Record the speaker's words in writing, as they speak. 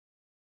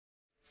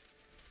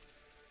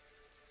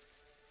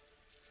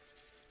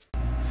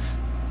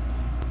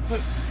Hey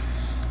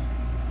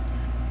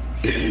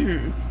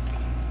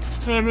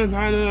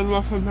everybody, and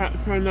welcome back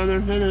for another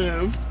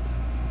video.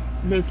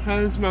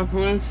 Because my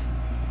voice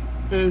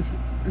is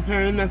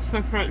very messed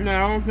up right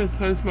now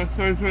because my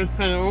surgery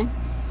failed,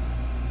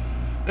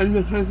 and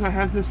because I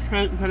have this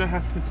trait that I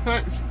have to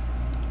touch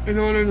in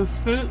order to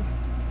speak,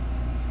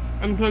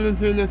 I'm going to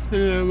do this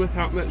video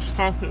without much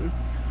talking.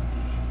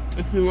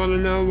 If you want to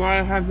know why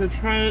I have the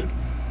trait,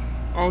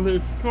 all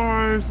these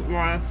scars,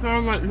 why I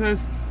sound like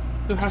this,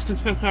 you'll have to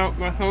check out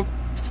my health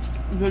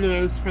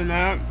videos for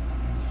that.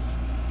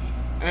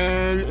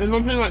 And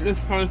it'll be like this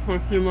probably for a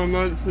few more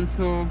months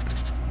until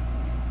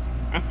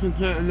I can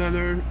get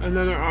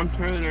another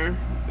operator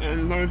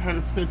and learn how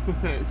to speak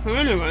with it. So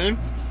anyway,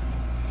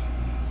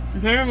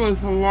 there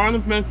was a lot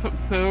of makeup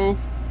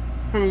sales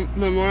for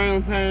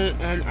Memorial Day,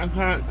 and I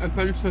got a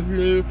bunch of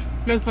new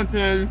makeup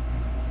in,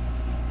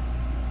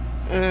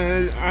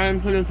 and I'm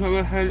going to go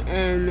ahead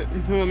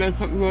and do a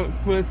makeup look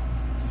with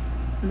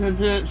the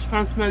BH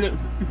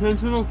Cosmetics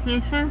Digital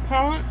Future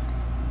palette.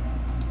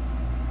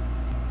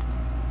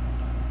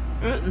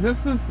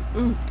 This is,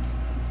 oof.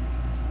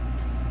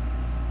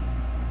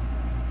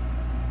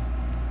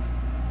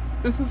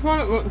 This is what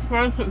it looks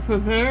like. It's a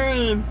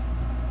very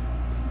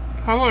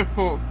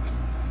colorful.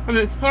 I mean,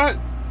 it's got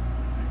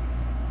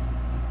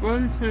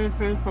 1, 2,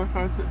 3, 4,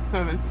 5, 6,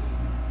 7.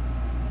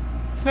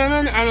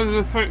 7 out of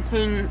the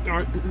 13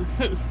 or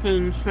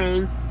 16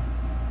 shades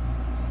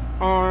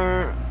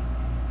are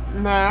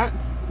matte,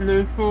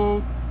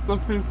 neutral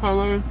looking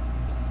colors,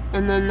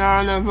 and then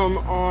 9 of them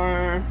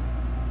are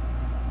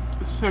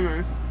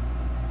shimmers.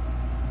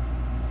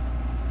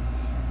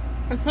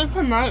 I think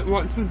I might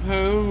want to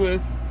go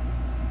with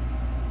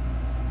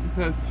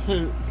the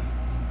pink.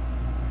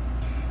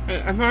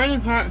 I've already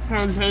got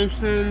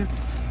foundation,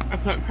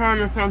 I've got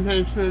primer,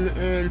 foundation,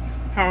 and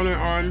powder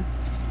on.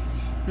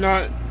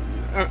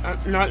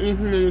 Not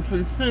using any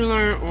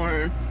concealer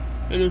or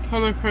any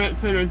color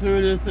correction or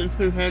doing anything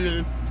too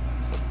heavy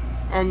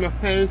on the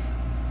face.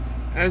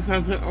 As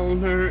I get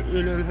older,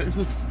 you know,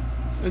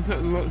 it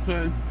doesn't look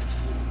good.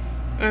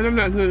 And I'm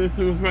not doing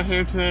anything with my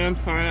hair today, I'm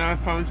sorry, I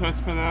apologize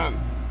for that.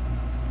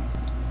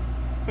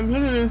 I'm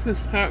going to use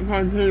this Kat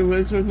Von D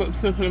Wizard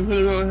lipstick, and I'm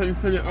going to go ahead and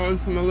put it on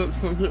so my lips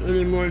don't get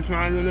any more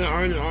dry than they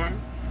already are.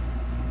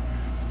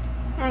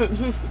 Alright,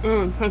 just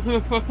taking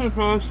a fluffy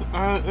brush,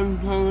 I am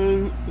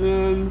going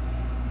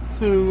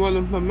into one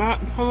of the matte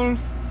colors.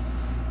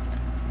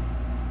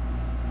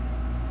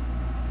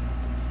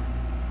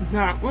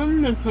 That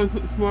one, because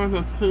it's more of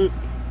a pink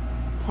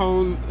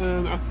tone,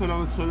 and I said I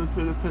was going to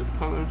do the pink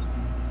colors.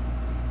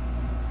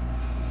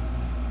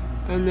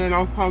 And then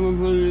I'll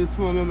probably use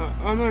one of the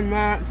other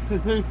mattes to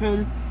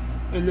deepen,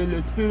 and then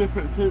the 2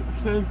 different pink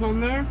shades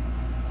on there.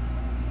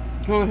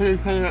 Go ahead and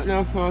tell you that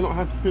now so I don't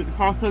have to keep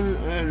talking,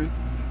 and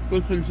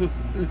we can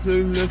just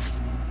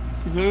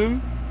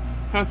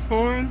fast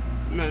forward,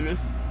 maybe.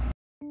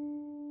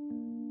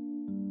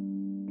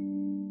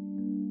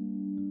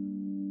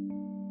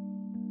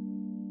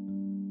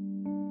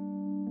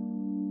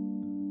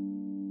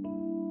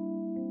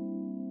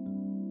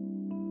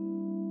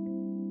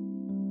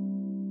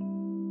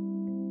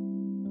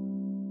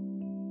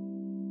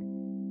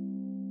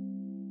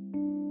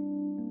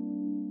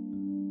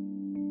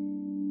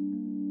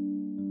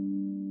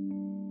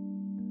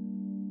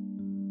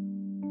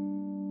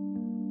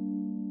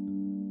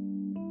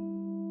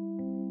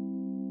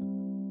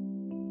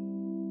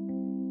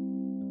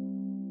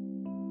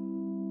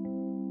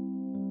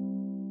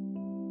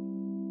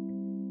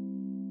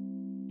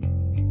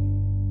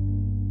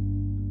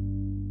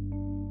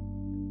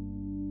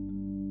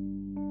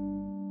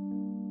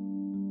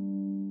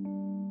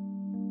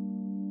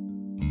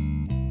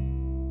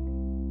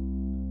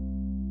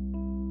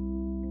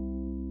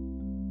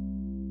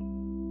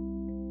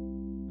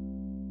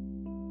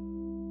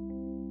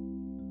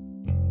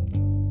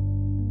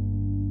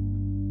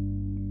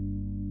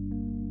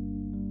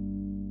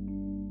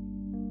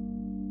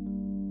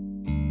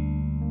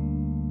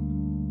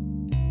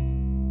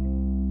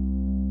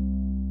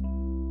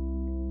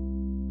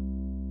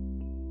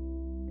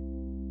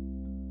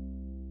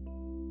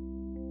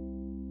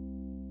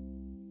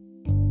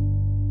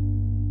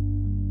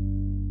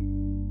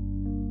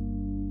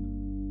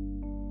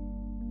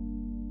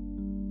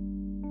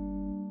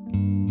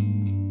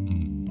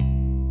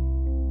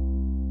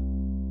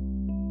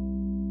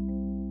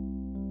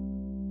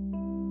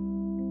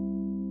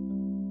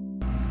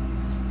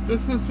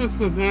 This is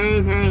just a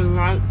very, very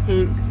light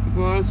pink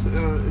blush.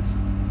 It's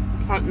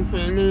Cotton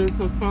Candy is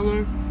the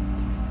color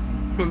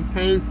from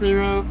Phase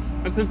Zero.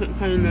 I think it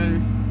came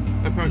in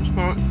a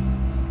Birchbox.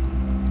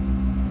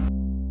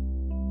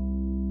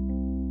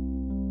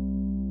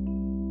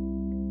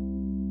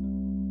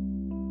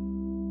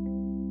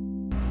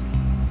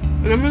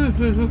 And I'm going to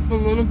do just a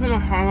little bit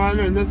of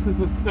highlighter. This is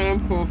a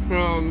sample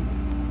from,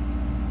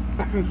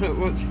 I forget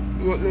what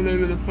the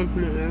name of the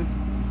company is.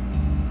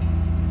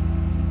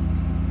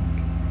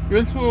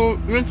 Ritual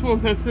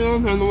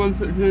Perfume, they're the ones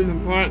that do the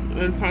black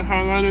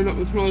anti-highlighter that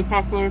was really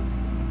popular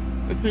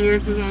a few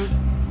years ago.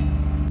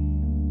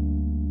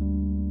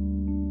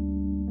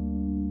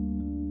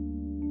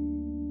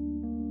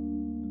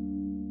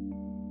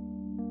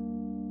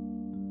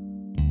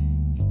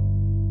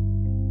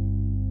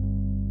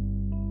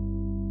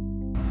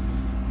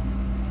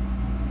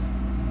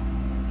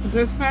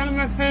 this side of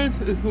my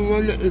face is the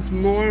one that is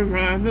more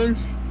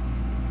ravaged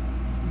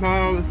by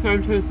all the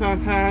surgeries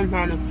I've had,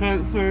 by the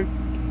cancer,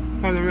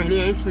 by the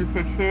radiation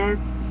for sure.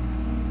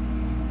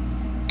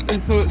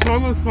 And so it's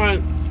almost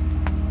like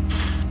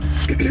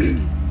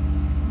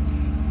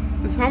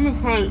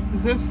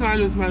this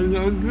side is my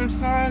younger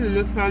side and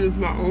this side is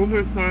my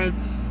older side.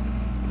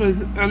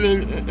 Because, I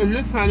mean, and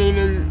this side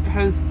even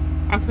has,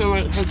 I feel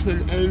like, has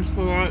been aged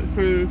a lot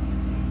through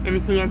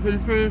everything I've been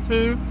through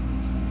too.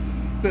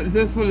 But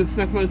this one is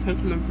definitely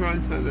taking the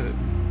brunt of it.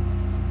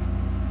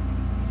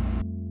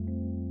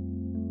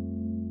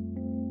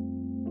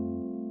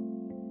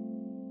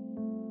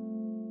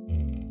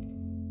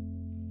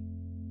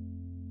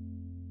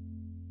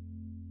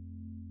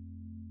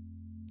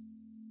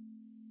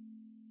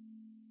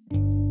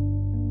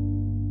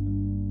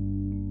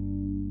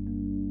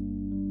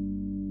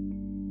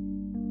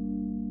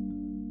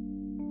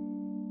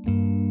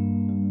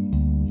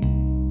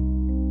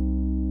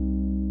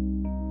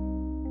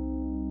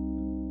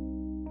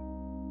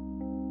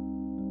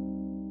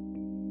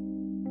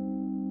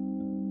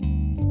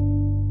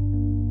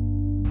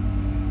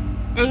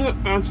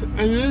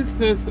 I used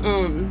this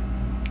from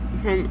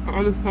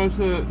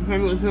Anastasia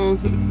Beverly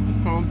Hills.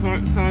 It's called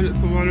Dark Side. It's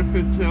a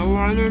waterproof gel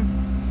liner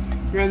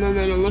rather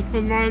than a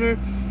liquid liner,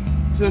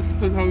 just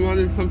because I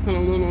wanted something a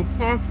little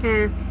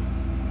softer,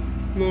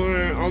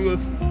 more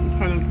almost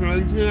kind of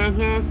grungy, I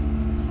guess.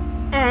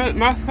 Alright,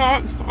 my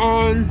thoughts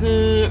on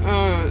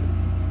the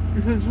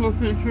digital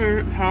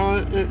feature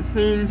palette. It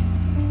seems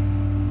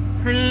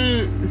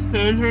pretty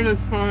standard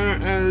as far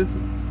as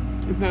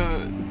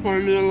the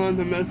formula,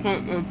 the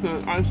makeup of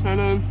the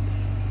eyeshadow.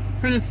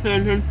 Pretty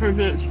standard for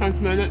VH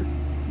Cosmetics.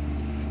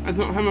 I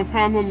don't have a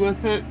problem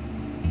with it.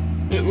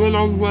 It went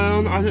on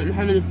well. I didn't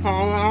have any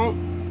fallout.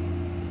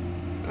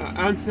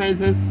 I'd say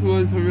this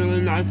was a really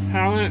nice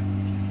palette.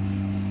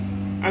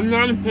 I'm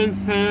not a big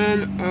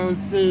fan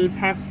of the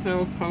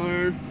pastel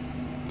colors,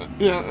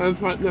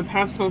 of like the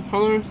pastel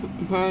colors,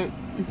 but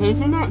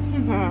these are not too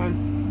bad.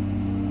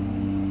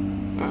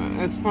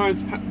 As far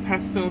as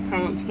pastel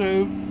palettes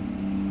go,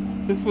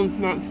 this one's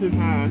not too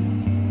bad.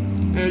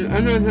 And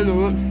other than the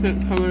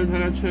lipstick color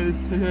that I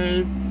chose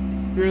today,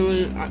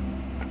 really,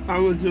 I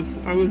would do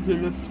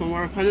this to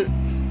work. I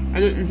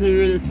didn't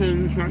do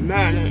anything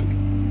dramatic.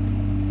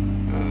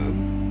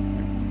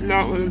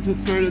 Not when I'm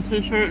just wearing a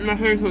t-shirt and my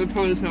hair's on a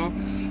ponytail.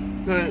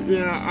 But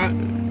yeah,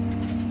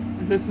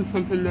 this is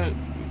something that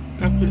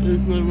I could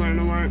easily wear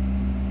to work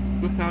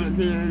without it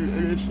being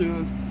an issue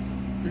of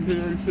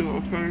being too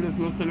alternative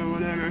looking or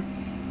whatever.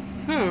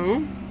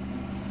 So,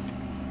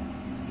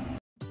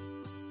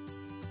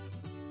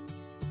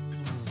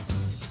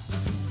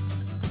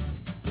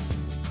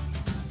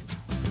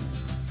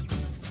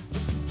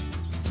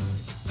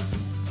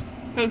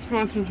 thanks for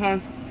watching,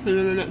 guys. See you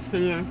in the next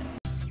video.